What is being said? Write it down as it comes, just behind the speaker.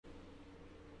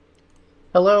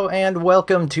Hello and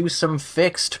welcome to some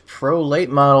fixed pro late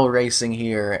model racing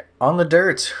here on the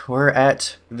dirt. We're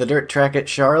at the dirt track at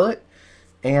Charlotte,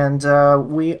 and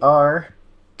we are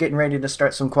getting ready to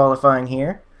start some qualifying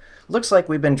here. Looks like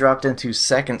we've been dropped into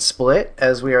second split,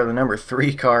 as we are the number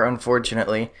 3 car,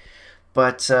 unfortunately.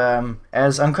 But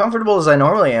as uncomfortable as I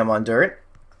normally am on dirt,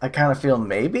 I kind of feel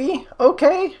maybe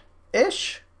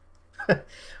okay-ish.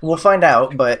 We'll find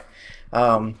out, but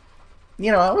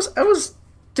you know, I was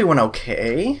doing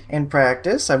okay in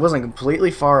practice. I wasn't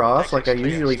completely far off like I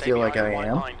usually feel like I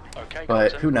am,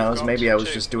 but who knows, maybe I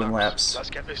was just doing laps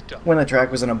when the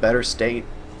track was in a better state,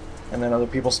 and then other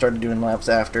people started doing laps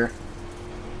after,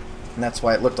 and that's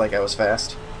why it looked like I was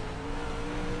fast.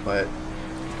 But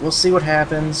we'll see what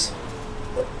happens.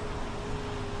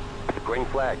 Green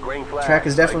flag, green flag. Track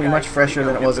is definitely much fresher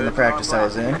than it was in the practice I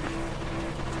was in.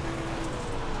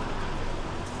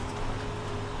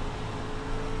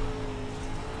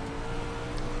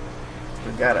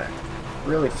 We got a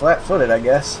really flat-footed, I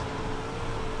guess.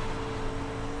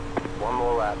 One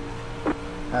more lap.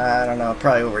 I don't know,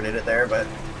 probably overdid it there, but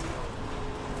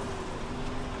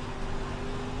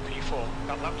P4.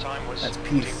 That lap time was that's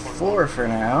P4 for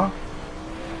now.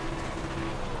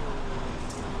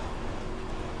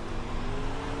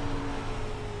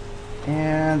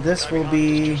 And this will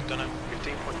be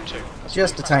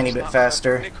just a tiny bit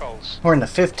faster. We're in the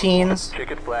 15s.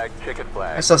 Ticket flag, ticket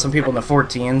flag. I saw some people in the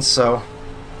 14s, so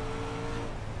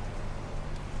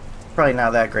probably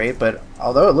not that great, but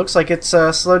although it looks like it's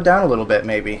slowed down a little bit,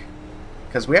 maybe.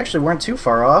 Because we actually weren't too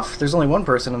far off. There's only one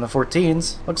person in the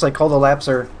 14s. Looks like all the lap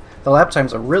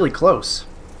times are really close.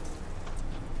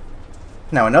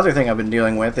 Now another thing I've been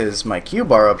dealing with is my Q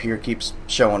bar up here keeps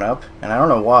showing up, and I don't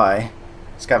know why.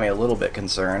 It's got me a little bit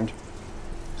concerned.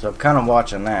 So I'm kind of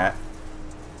watching that.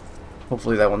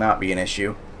 Hopefully that will not be an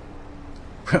issue.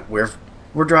 We're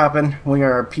dropping. We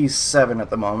are P7 at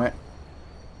the moment.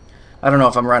 I don't know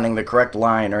if I'm running the correct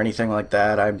line or anything like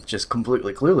that. I'm just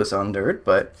completely clueless on dirt,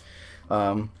 but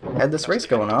had this race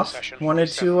going off. Wanted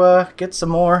to get some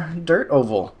more dirt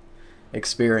oval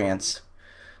experience.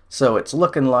 So it's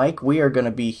looking like we are going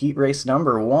to be heat race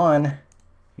number 1.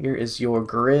 Here is your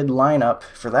grid lineup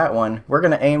for that one. We're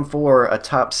going to aim for a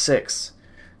top 6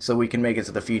 so we can make it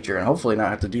to the feature and hopefully not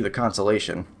have to do the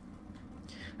consolation.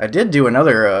 I did do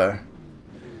another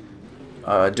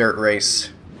dirt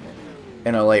race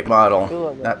in a late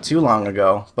model not too long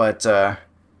ago, but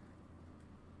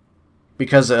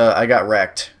because I got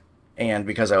wrecked and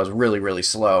because I was really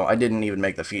slow, I didn't even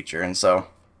make the feature, and so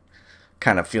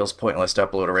kind of feels pointless to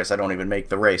upload a race I don't even make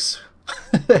the race.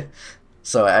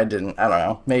 So I don't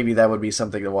know, maybe that would be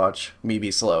something to watch, me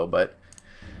be slow, but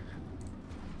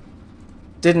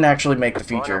didn't actually make the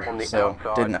feature, so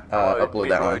didn't upload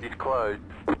that one.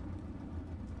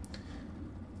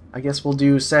 I guess we'll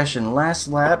do session last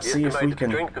lap, see if we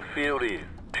can Drink the field is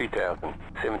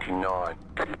 2079.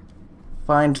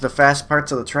 find the fast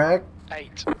parts of the track.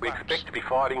 8 We expect to be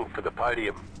fighting for the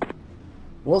podium.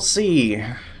 We'll see,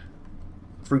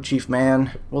 Fruit Chief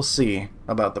Man, we'll see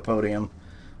about the podium.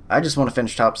 I just want to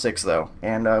finish top 6 though,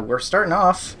 and we're starting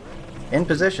off in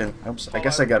position. Oops, I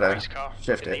guess I gotta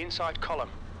shift it. Inside column.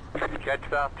 Catch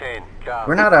start 10. Car.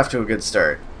 We're not off to a good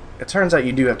start. It turns out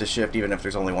you do have to shift even if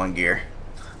there's only one gear.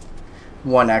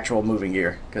 One actual moving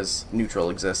gear, because neutral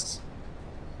exists.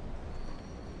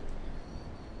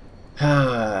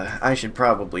 I should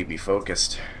probably be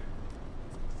focused.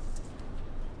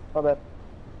 My bad.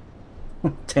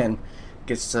 10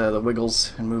 gets the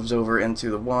wiggles and moves over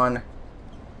into the 1.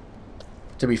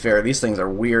 To be fair, these things are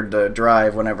weird to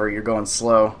drive whenever you're going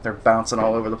slow. They're bouncing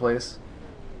all over the place.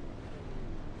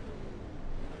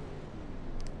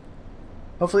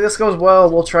 Hopefully this goes well.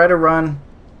 We'll try to run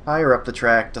higher up the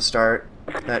track to start.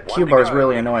 That Q bar is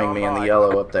really annoying me in the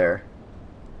yellow up there.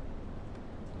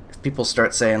 If people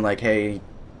start saying like, hey,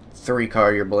 3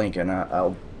 car, you're blinking,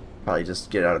 I'll probably just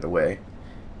get out of the way.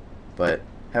 But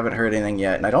haven't heard anything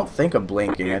yet, and I don't think I'm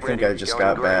blinking. I think I just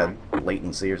got bad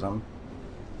latency or something.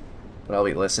 But I'll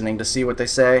be listening to see what they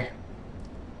say.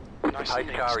 Pace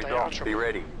car is off. Be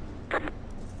ready.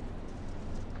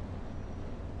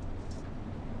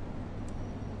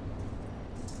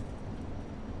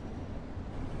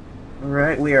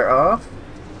 Alright, we are off.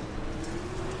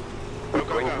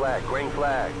 Green flag, green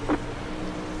flag.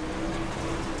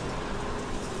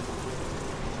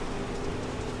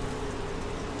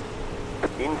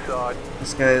 Inside.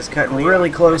 This guy is cutting really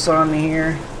close on me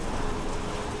here.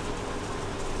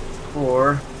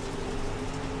 4.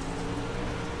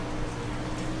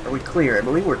 Are we clear? I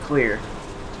believe we're clear.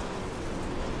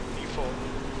 P4.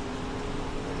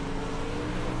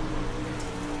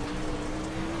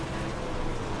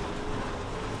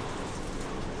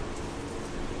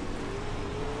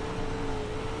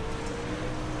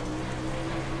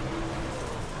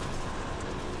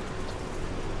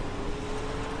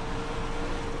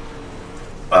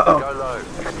 Uh-oh. Go low.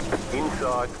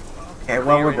 Inside. Okay,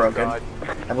 well, we're Clear broken. inside.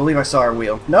 I believe I saw our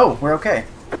wheel. No, we're okay.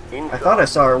 Inside. I thought I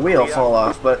saw our wheel Clear. fall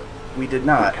off, but we did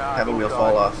not Car have a wheel inside.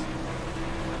 fall off.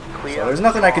 Clear. So there's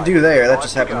nothing I could do there. That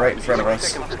just happened right in front of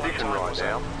us. Second position right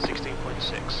now.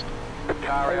 16.6.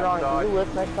 Car Hey Ron, can outside. you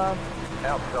lift next time?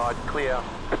 Outside. Clear.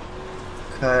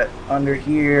 Cut under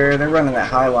here. They're running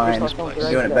that high line.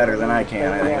 Doing it better than I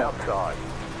can, I think. Outside.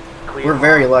 Clear. We're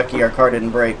very lucky our car didn't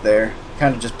break there.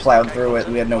 Kind of just plowed through it.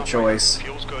 We had no choice.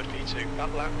 Fuel's good, P2.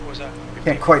 That lap was a...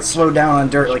 Can't quite slow down on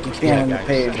dirt like you can in the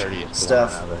paved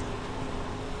stuff.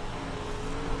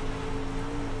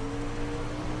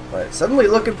 But suddenly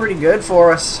looking pretty good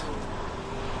for us.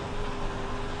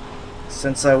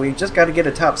 Since we just got to get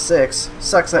a top 6.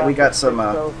 Sucks that we got some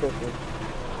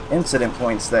incident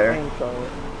points there.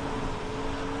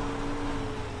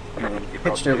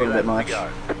 Pitched it a little bit much.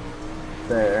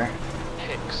 There.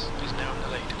 Hicks is now in the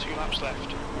lead. 2 laps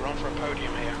left. We're on for a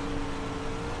podium here.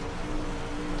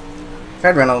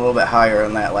 Tried running a little bit higher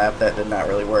on that lap. That did not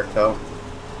really work though.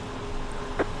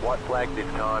 White flag this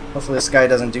time. Hopefully this guy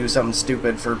doesn't do something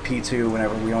stupid for P2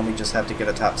 whenever we only just have to get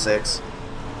a top 6.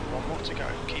 1 more to go.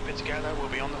 Keep it together. We'll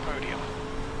be on the podium.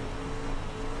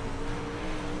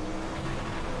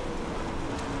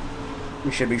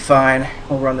 We should be fine.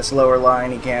 We'll run this lower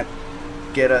line. He can't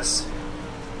get us.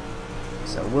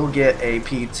 So we'll get a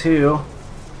P2.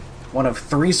 One of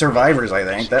 3 survivors, I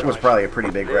think. That was probably a pretty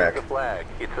big There's the wreck. flag.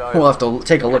 It's over. We'll have to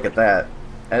take a look at that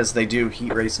as they do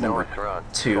heat race number Nice run.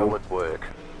 2. Solid work.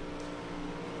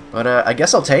 But I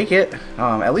guess I'll take it.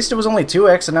 At least it was only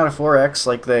 2x and not a 4x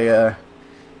like they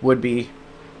would be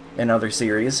in other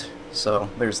series. So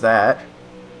there's that.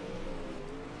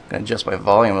 Gonna adjust my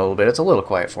volume a little bit. It's a little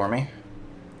quiet for me.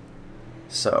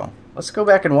 So let's go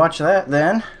back and watch that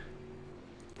then.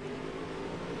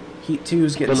 Heat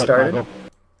 2's getting started.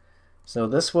 So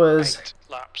this was 8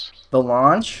 laps. the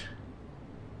launch.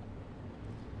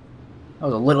 I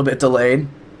was a little bit delayed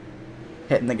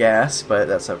hitting the gas, but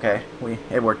that's okay.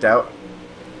 It worked out.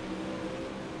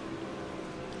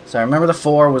 So I remember the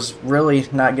 4 was really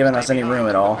not giving us any room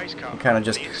at all. It kind of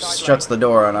just shuts the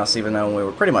door on us even though we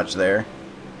were pretty much there.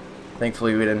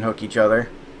 Thankfully we didn't hook each other.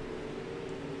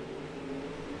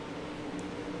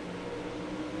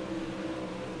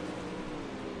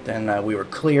 Then we were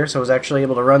clear, so I was actually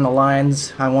able to run the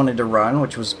lines I wanted to run,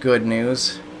 which was good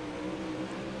news.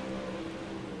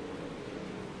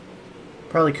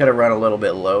 Probably could have run a little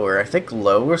bit lower. I think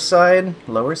lower side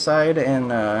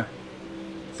and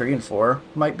 3 and 4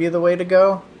 might be the way to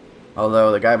go.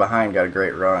 Although the guy behind got a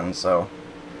great run, so.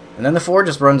 And then the 4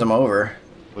 just runs him over.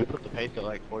 We put the pace at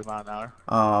like 40 miles an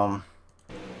hour.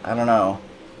 I don't know.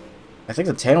 I think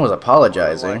the 10 was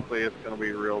apologizing. Likely it's gonna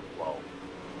be real slow.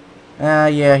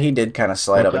 Yeah, he did kind of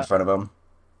slide up in front of him.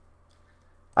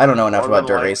 I don't know enough about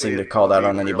dirt racing to call that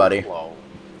on anybody.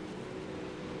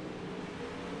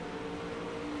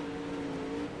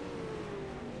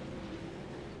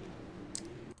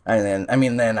 And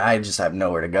then I just have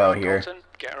nowhere to go here. Colton,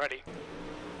 get ready.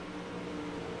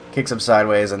 Kicks him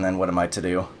sideways, and then what am I to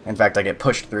do? In fact, I get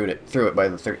pushed through it by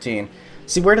the 13.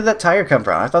 See, where did that tire come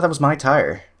from? I thought that was my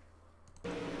tire.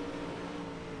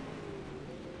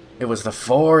 It was the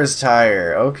 4's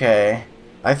tire. Okay.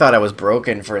 I thought I was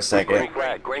broken for a second.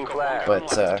 Green flag.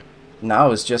 But no, it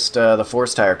was just the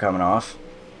 4's tire coming off.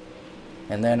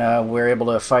 And then we're able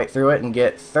to fight through it and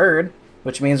get 3rd,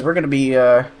 which means we're going to be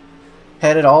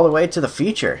headed all the way to the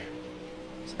feature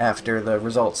after the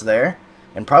results there.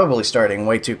 And probably starting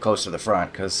way too close to the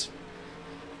front, because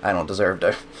I don't deserve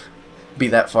to be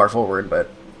that far forward. But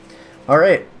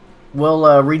alright,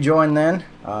 we'll rejoin then.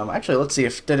 Actually, let's see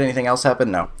if did anything else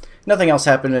happen. No. Nothing else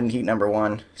happened in heat number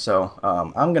 1, so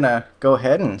I'm going to go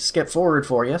ahead and skip forward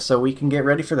for you so we can get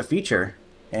ready for the feature.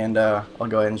 And I'll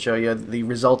go ahead and show you the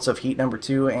results of heat number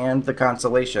 2 and the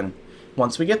consolation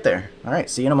once we get there. Alright,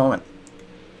 see you in a moment.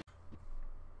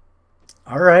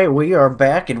 Alright, we are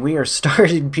back and we are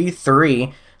starting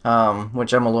P3,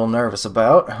 which I'm a little nervous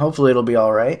about. Hopefully it'll be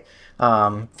alright.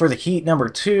 For the heat number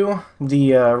 2,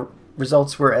 the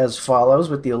results were as follows,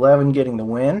 with the 11 getting the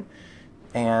win.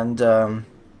 And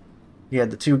you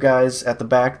had the 2 guys at the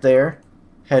back there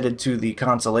headed to the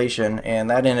consolation, and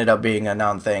that ended up being a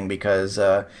non-thing because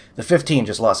the 15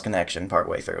 just lost connection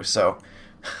partway through. So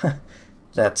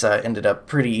that ended up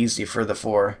pretty easy for the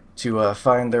 4 to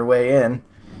find their way in.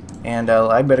 And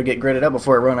I better get gridded up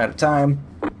before I run out of time.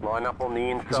 Line up on the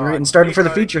inside. Because we're getting started for the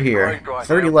feature here.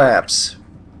 30 laps.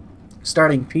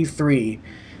 Starting P3.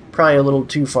 Probably a little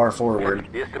too far forward.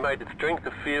 The estimated strength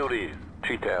of field is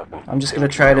 2,000. I'm just gonna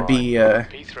try to be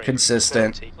P3,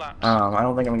 consistent. 30 laps. I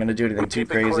don't think I'm gonna do anything too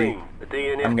Keep it crazy. clean. The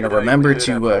DNS I'm gonna today remember could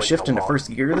have to points shift a into lot. first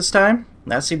gear this time.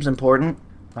 That seems important.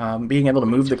 Being able to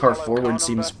move the car forward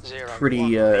seems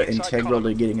pretty integral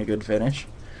to getting a good finish.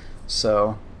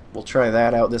 So we'll try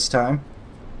that out this time.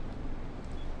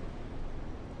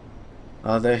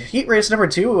 The heat race number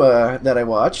 2 that I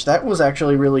watched, that was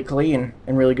actually really clean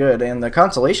and really good, and the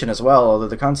consolation as well, although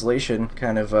the consolation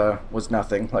kind of was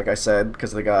nothing, like I said,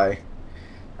 because the guy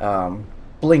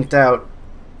blinked out,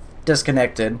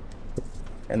 disconnected,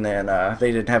 and then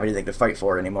they didn't have anything to fight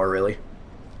for anymore, really.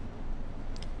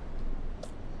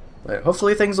 But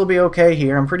hopefully things will be okay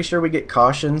here. I'm pretty sure we get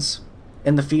cautions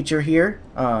in the feature here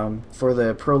for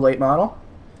the Pro Late model.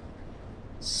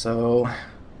 So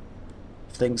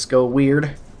if things go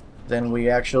weird, then we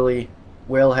actually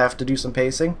will have to do some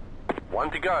pacing. 1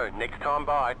 to go. Next time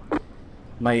by.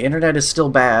 My internet is still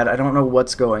bad. I don't know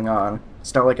what's going on.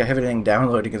 It's not like I have anything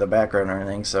downloading in the background or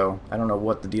anything, so I don't know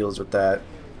what the deal is with that.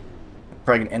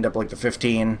 Probably gonna end up like the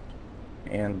 15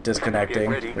 and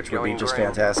disconnecting, ready, which would be going just green.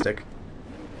 fantastic.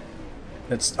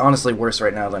 It's honestly worse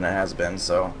right now than it has been,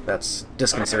 so that's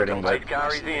disconcerting, but Pace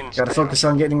car is in. gotta focus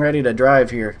on getting ready to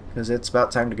drive here, because it's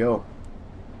about time to go.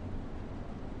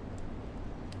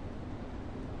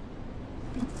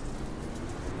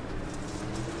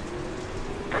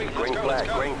 Green flag.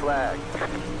 Green flag.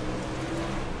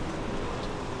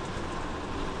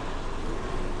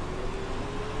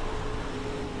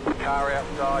 Car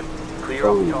outside. Clear up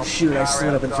Oh top. shoot, I Car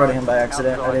slid up in front of him by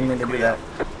accident. I outside, didn't mean to do clear. that.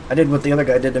 I did what the other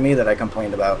guy did to me that I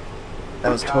complained about. That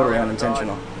was totally Car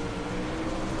unintentional.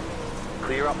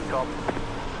 Clear up top.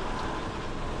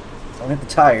 Don't hit the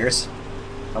tires.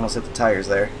 Almost hit the tires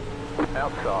there.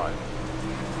 Outside.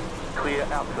 Clear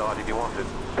outside if you want it.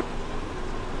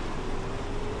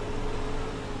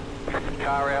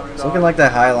 Car outside. It's looking like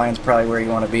that high line's probably where you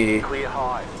want to be. Clear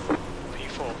high.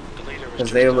 P4, the leader is 'Cause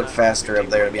just they done look a faster up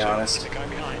there, to be 15.2. honest. The guy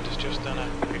behind has just done a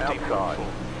Outside. 15.4.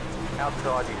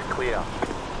 Outside is clear.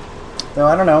 No,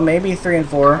 I don't know. Maybe 3 and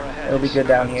 4. It'll be good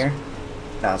down here.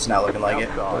 No, it's not looking like it.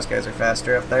 Outside. Those guys are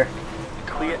faster up there.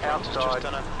 Clear Has just outside.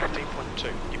 done a 15.2.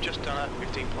 You've just done a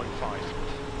 15.5.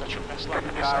 That's your best lap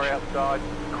of the Car session. outside.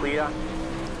 Clear.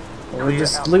 Well, we're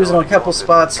just losing a couple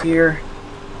spots here.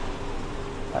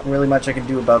 Not really much I can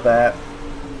do about that.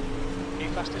 Your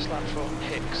fastest lap for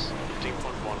Hicks,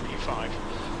 15.1 P5.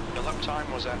 Your lap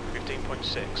time was at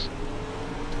 15.6.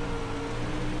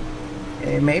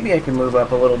 Okay, maybe I can move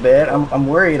up a little bit. I'm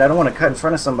worried. I don't want to cut in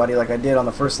front of somebody like I did on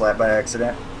the first lap by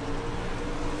accident.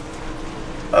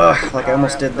 Ugh, like I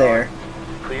almost did there.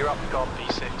 Clear up top.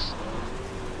 P6.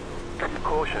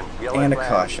 Caution. Yellow And a flag.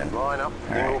 caution. Line up.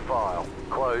 Single Alright. file.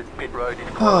 Closed. Pit road is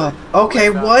Oh, closed.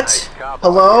 okay, Car what? eight, car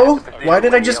Hello? bypass position, Why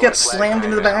did I just yellow get flag slammed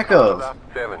into the change. back of? Pasta,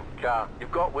 7. Car.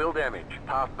 You've got wheel damage.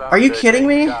 Pasta, Are you 13. kidding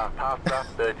me? Car. Pasta,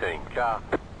 13. Car.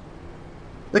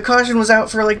 The caution was out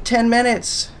for like 10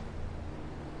 minutes.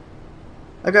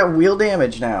 I've got wheel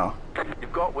damage now.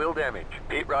 You've got wheel damage.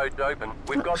 Pit road's open.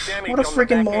 We've got damage What a on the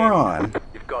freaking back moron. end.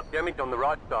 You've got damage on the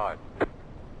right side.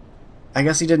 I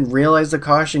guess he didn't realize the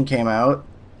caution came out.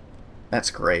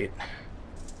 That's great.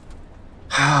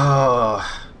 Oh.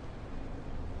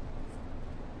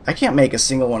 I can't make a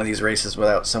single one of these races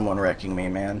without someone wrecking me,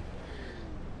 man.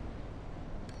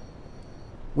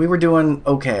 We were doing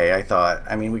okay, I thought.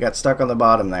 I mean, we got stuck on the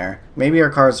bottom there. Maybe our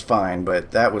car's fine,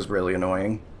 but that was really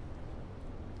annoying.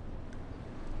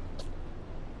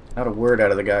 Not a word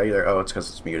out of the guy either. Oh, it's because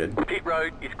it's muted. Pit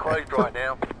road is closed right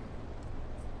now.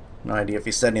 No idea if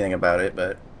he said anything about it,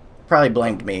 but probably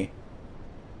blamed me.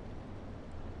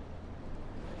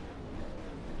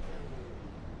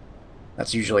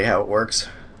 That's usually how it works.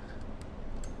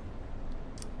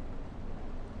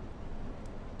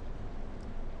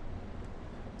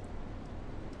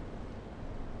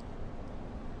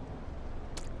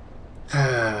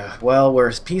 Well, we're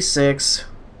P6.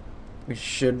 We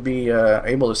should be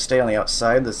able to stay on the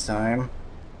outside this time.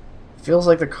 Feels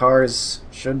like the cars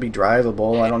should be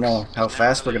drivable. I don't know how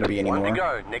fast we're going to be 1 to anymore.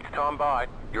 go. Next time by.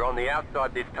 You're on the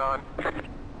outside this time.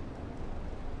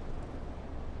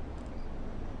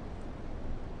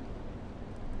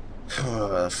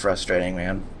 Frustrating,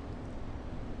 man.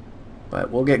 But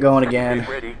we'll get going again. Get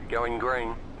ready. Going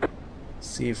green.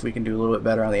 See if we can do a little bit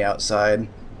better on the outside.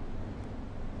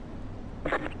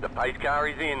 The pace car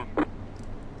is in.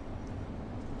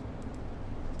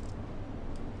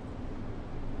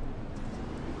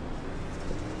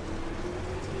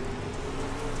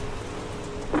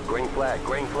 Green flag,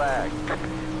 green flag.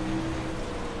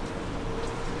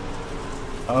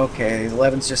 Okay,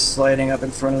 11's just sliding up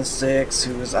in front of the 6,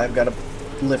 who is I've got to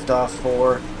lift off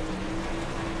for.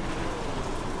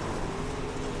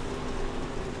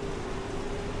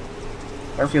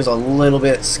 Car feels a little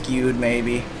bit skewed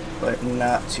maybe, but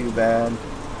not too bad.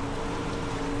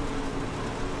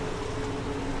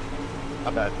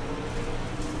 Not bad.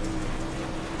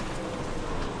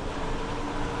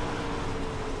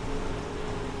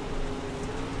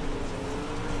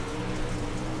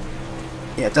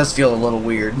 Yeah, it does feel a little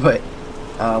weird, but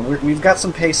we've got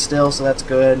some pace still, so that's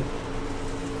good.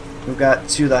 We've got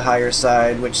to the higher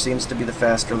side, which seems to be the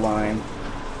faster line.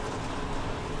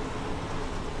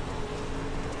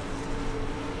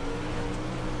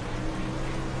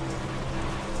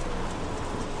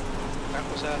 That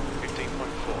was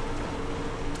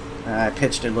 15.4. I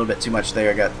pitched it a little bit too much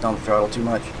there, got on the throttle too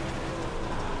much.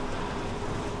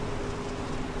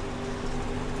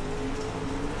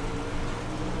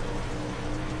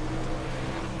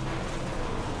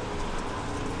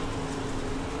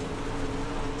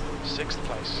 Sixth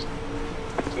place.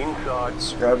 Inside.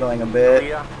 Struggling a bit.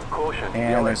 Clear. Caution.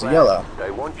 And there's a flag. yellow.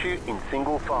 They want you in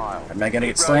single file. Am I going to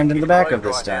get Pit slammed road into the is back of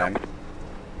closed this right time?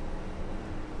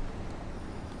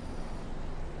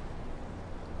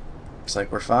 Looks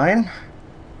like we're fine.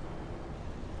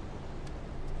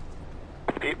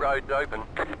 now. Pit road's open.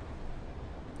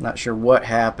 Not sure what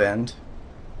happened.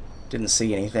 Didn't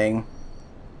see anything.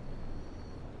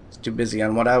 Was too busy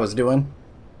on what I was doing.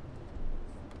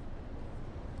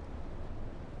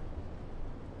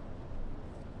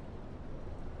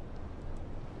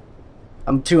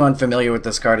 I'm too unfamiliar with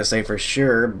this car to say for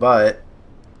sure, but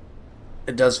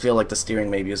it does feel like the steering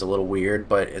maybe is a little weird,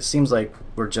 but it seems like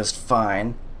we're just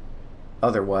fine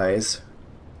otherwise.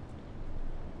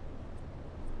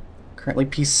 Currently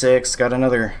P6, got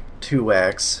another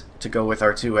 2X to go with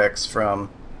our 2X from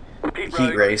Pit the heat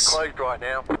road race. is closed right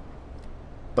now.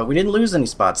 But we didn't lose any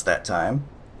spots that time,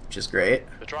 which is great.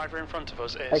 The driver in front of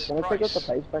us Hey, is can I pick up Price. the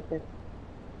pace back there?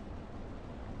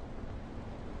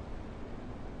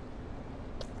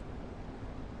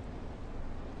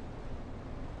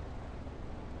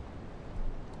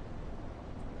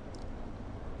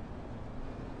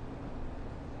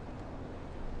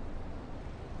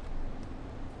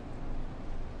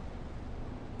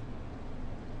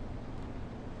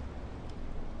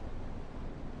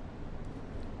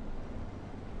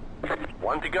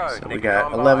 One to go. So we Next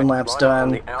got time 11 by. laps Line up done. on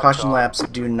the Caution outside. laps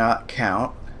do not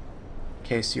count, in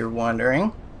case you're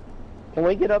wondering. Can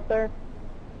we get up there?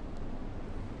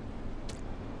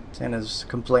 Santa's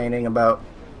complaining about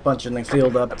bunching the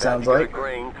field up, it About sounds to go like.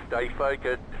 green. Stay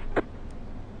focused.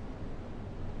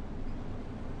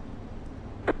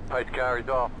 Pace car is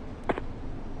off.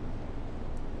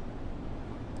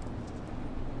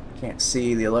 Can't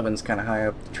see, the 11's kind of high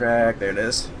up the track. There it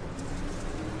is.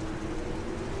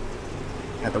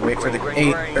 Have to wait for the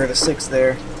Green, 8 or the 6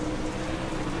 there.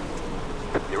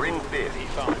 You're in fifth.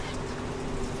 P5.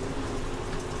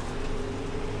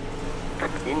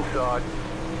 Inside.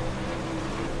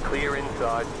 Clear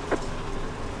inside.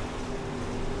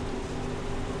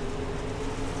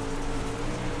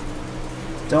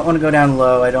 Don't want to go down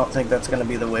low. I don't think that's going to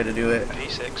be the way to do it.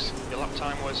 P6. Your lap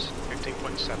time was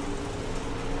 15.7.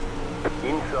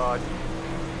 Inside.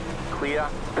 Clear.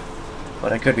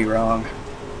 But I could be wrong.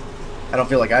 I don't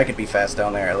feel like I could be fast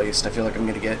down there, at least. I feel like I'm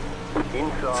going to get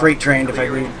Inside. freight trained if I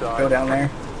Clear inside. go down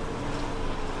there.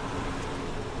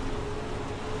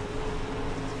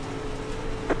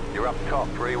 You're up top,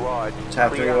 3 wide.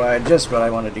 Top 3 Clear. wide, just what I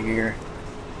wanted to hear.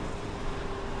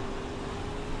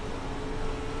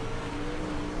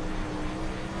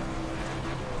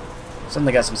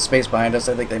 Suddenly got some space behind us.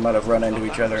 I think they might have run into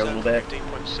each other a little bit.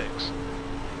 15.6.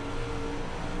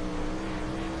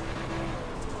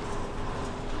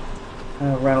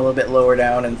 Run a little bit lower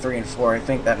down in 3 and 4. I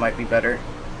think that might be better.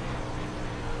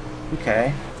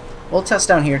 Okay. We'll test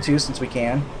down here too, since we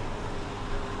can.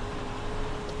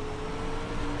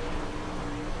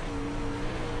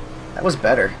 That was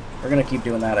better. We're gonna keep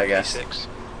doing that, I guess. P6.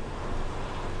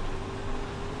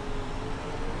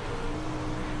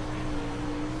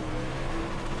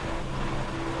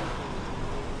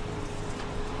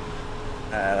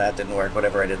 That didn't work,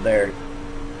 whatever I did there.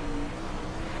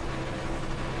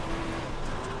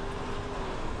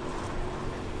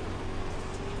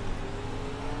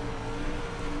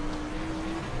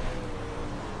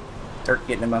 Dirt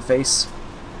getting in my face.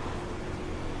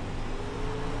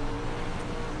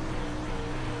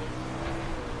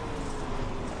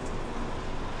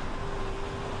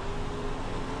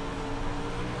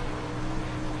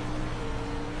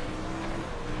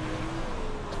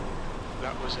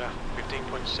 That was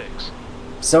 15.6.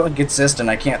 So inconsistent,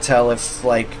 I can't tell if,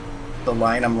 like, the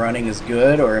line I'm running is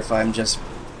good or if I'm just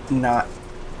not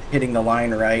hitting the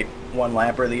line right one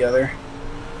lap or the other.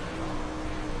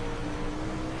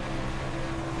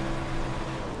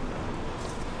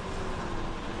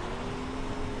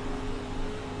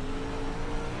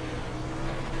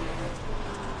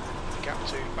 gap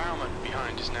to Bauman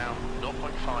behind is now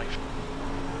 0.5.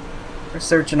 We're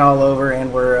searching all over,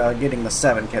 and we're getting the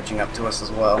 7 catching up to us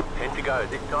as well. 10 to go,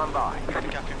 this time by. The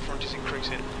gap in front is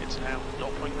increasing. It's now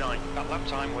 0.9. That lap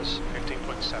time was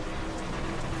 15.7.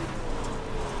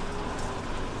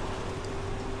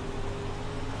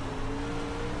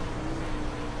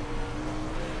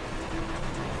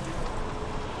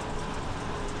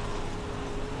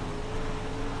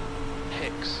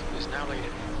 Hicks is now leading.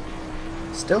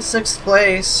 Still 6th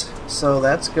place, so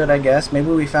that's good, I guess. Maybe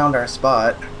we found our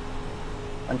spot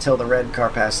until the red car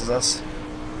passes us.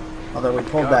 Although we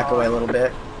pulled back away a little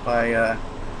bit by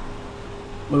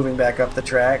moving back up the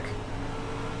track.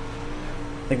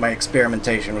 I think my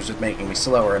experimentation was just making me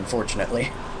slower,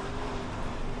 unfortunately.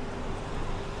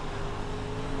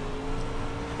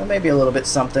 But maybe a little bit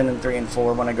something in 3 and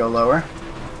 4 when I go lower.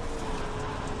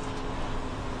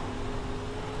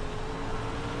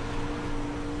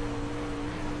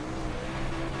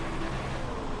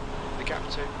 The gap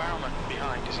to Bauman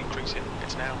behind is increasing.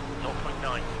 It's now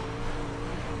 0.9.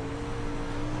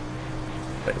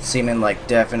 But it's seeming like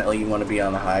definitely you want to be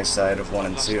on the high side of 1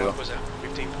 and Last 2. lap was at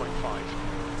 15.5.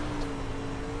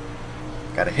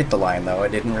 Gotta hit the line though, I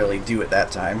didn't really do it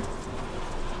that time.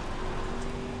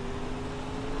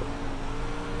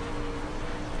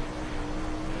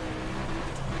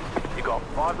 You got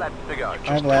 5 laps to go.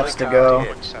 5 laps to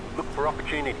go. Look for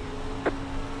opportunity.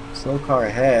 Slow car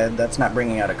ahead, that's not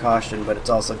bringing out a caution, but it's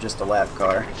also just a lap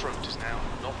car. In front is now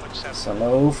 0.7. So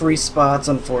no free spots,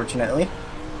 unfortunately.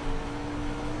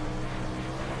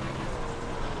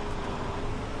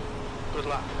 Good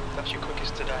lap. That's your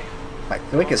quickest today. My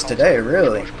quickest today,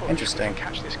 really? Push, push. Interesting.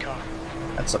 Catch this car.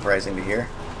 That's surprising to hear.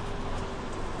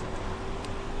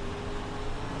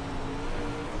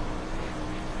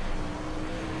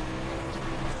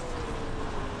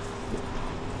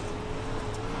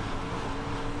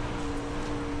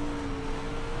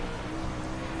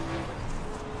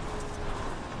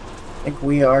 I think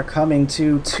we are coming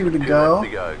to 2 to 2 go. laps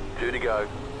to go. 2 to go.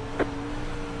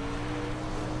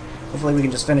 Hopefully we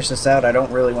can just finish this out. I don't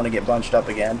really want to get bunched up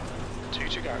again. 2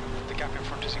 to go. The gap in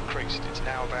front has increased. It's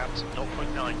now about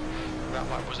 0.9. That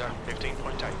lap was at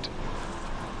 15.8.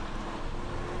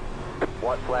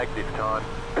 White flag this time.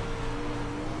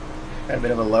 Got a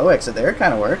bit of a low exit there. It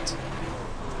kind of worked.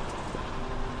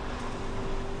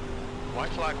 White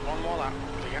flag, one more lap.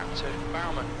 The gap to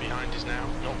Bauman behind is now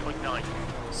 0.9.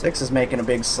 6 is making a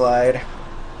big slide.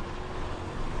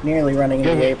 Nearly running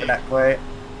into the 8, but not quite.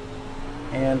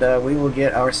 And we will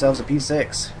get ourselves a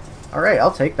P6. Alright,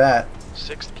 I'll take that.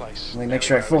 6th place. Let me make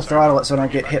sure I full throttle it so I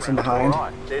don't get hit from behind.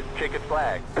 Alright, there's the checkered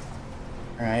flag.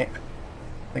 Alright.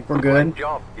 I think we're Great good.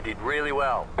 job. You did really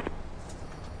well.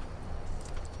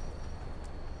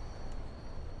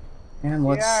 And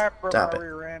let's stop it.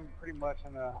 rear end pretty much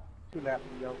in a 2 laps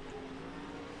to go.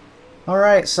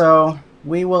 Alright, so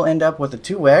we will end up with a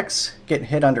 2X, getting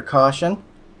hit under caution.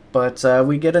 But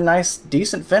we get a nice,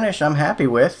 decent finish I'm happy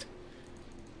with.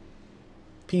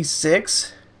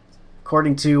 P6.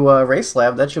 According to Race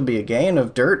Lab, that should be a gain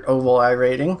of dirt oval I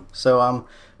rating. So I'm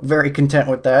very content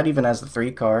with that, even as the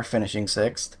 3 car finishing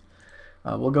 6th.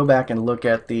 We'll go back and look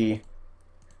at the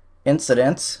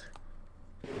incidents,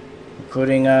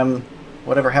 including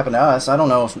whatever happened to us. I don't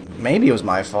know if maybe it was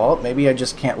my fault. Maybe I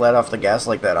just can't let off the gas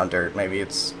like that on dirt. Maybe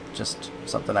it's just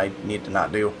something I need to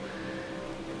not do.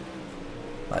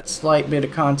 That slight bit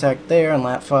of contact there on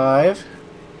lap 5.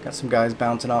 Got some guys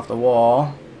bouncing off the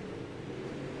wall.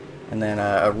 And then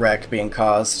a wreck being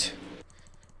caused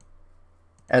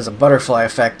as a butterfly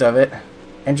effect of it.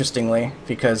 Interestingly,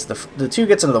 because the 2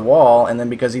 gets into the wall, and then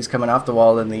because he's coming off the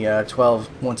wall and the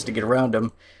 12 wants to get around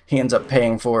him, he ends up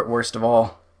paying for it worst of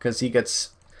all. Because he gets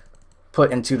put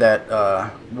into that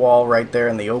wall right there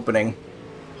in the opening.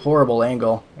 Horrible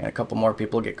angle, and a couple more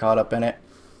people get caught up in it.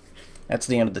 That's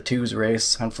the end of the 2's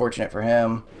race. Unfortunate for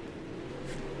him.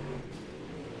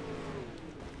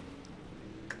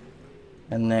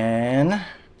 And then...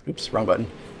 oops, wrong button.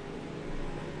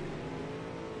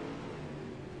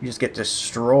 You just get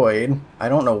destroyed. I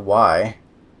don't know why.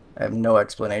 I have no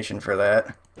explanation for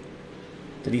that.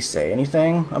 Did he say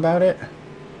anything about it?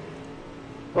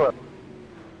 What?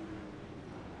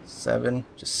 7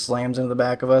 just slams into the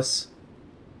back of us.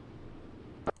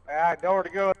 Alright, nowhere to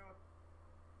go.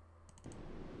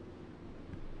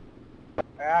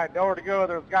 Alright, nowhere to go.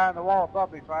 There's a guy in the wall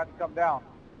above me, so I had to come down.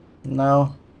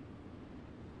 No.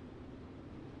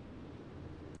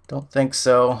 Don't think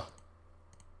so.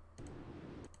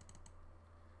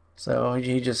 So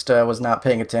he just was not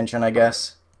paying attention, I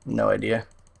guess. No idea.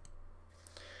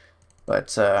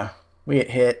 But we get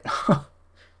hit.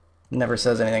 Never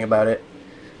says anything about it.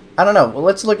 I don't know. Well,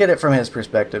 let's look at it from his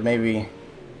perspective. Maybe...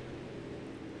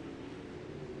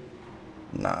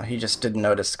 No, he just didn't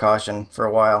notice caution for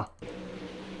a while.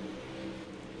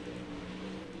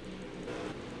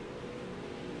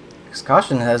 Because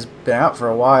caution has been out for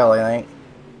a while, I think.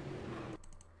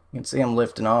 You can see him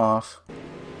lifting off.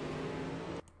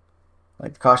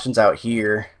 Like, the caution's out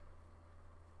here.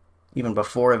 Even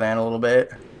before then, a little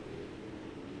bit.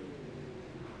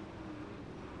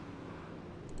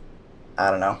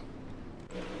 I don't know.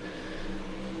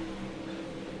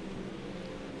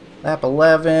 Lap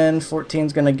 11,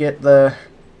 14's going to get the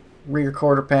rear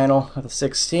quarter panel of the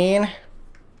 16.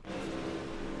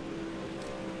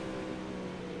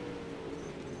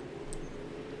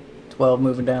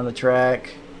 Moving down the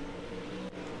track.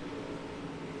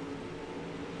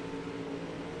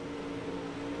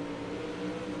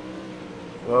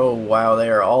 Whoa, wow, they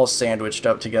are all sandwiched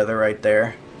up together right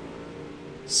there.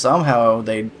 Somehow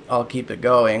they all keep it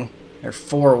going. They're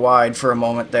 4 wide for a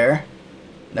moment there.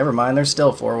 Never mind, they're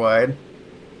still 4 wide.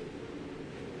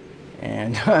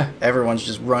 And everyone's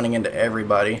just running into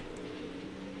everybody.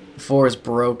 4 is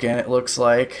broken, it looks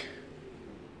like.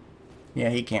 Yeah,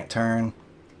 he can't turn.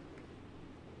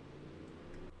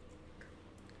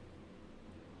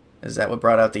 Is that what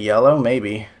brought out the yellow?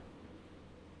 Maybe.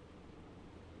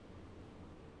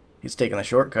 He's taking a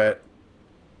shortcut.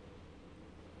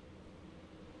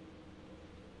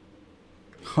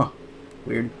 Huh.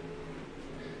 Weird.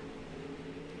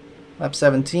 Lap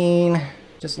 17.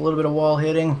 Just a little bit of wall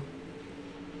hitting.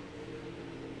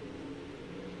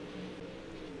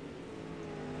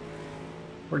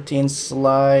 "14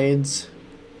 slides.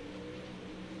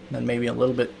 Then maybe a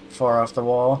little bit far off the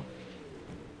wall.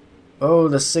 Oh,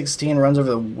 the 16 runs over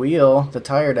the wheel, the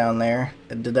tire down there.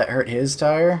 Did that hurt his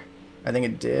tire? I think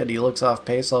it did. He looks off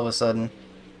pace all of a sudden.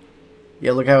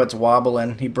 Yeah, look how it's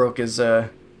wobbling. He broke his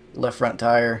left front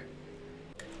tire.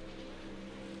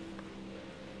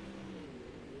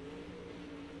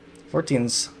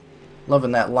 "14's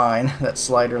loving that line, that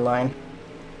slider line.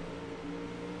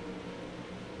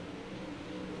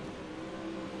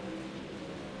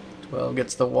 "12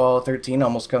 gets the wall, 13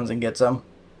 almost comes and gets him.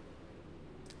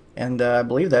 And I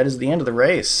believe that is the end of the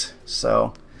race.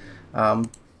 So,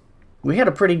 we had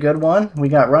a pretty good one. We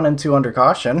got run into under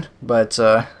caution, but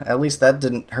at least that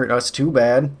didn't hurt us too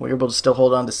bad. We were able to still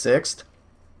hold on to 6th.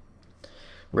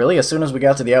 Really, as soon as we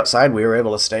got to the outside, we were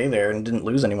able to stay there and didn't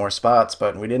lose any more spots,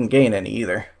 but we didn't gain any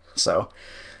either. So,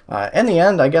 in the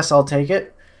end, I guess I'll take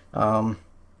it. I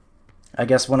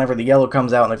guess whenever the yellow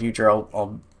comes out in the future,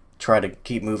 I'll try to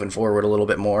keep moving forward a little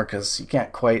bit more, because you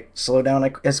can't quite slow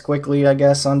down as quickly, I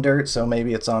guess, on dirt, so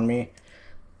maybe it's on me.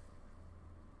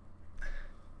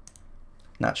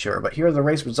 Not sure, but here are the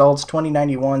race results.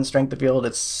 2091 strength of field,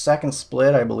 it's second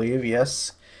split, I believe.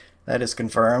 Yes, that is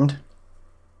confirmed.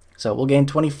 So we'll gain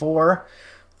 24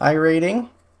 I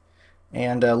rating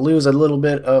and lose a little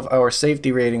bit of our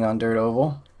safety rating on dirt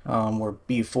oval. We're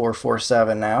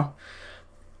B447 now.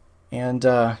 And,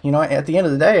 you know, at the end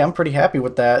of the day, I'm pretty happy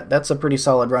with that. That's a pretty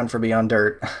solid run for me on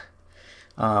dirt.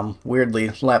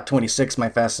 Weirdly, lap 26, my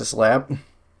fastest lap,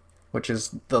 which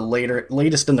is the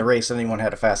latest in the race anyone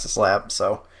had a fastest lap,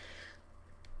 so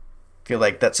I feel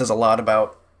like that says a lot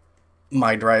about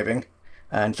my driving.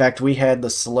 In fact, we had the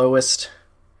slowest,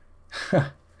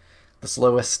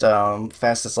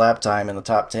 fastest lap time in the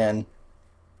top 10.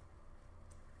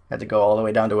 Had to go all the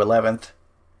way down to 11th.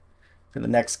 For the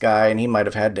next guy, and he might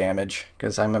have had damage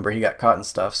because I remember he got caught and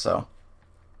stuff. So,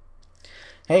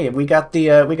 hey, we got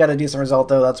a decent result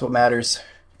though. That's what matters.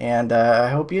 And I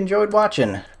hope you enjoyed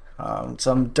watching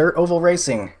some dirt oval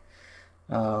racing.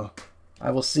 I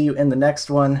will see you in the next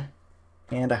one,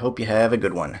 and I hope you have a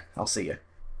good one. I'll see you.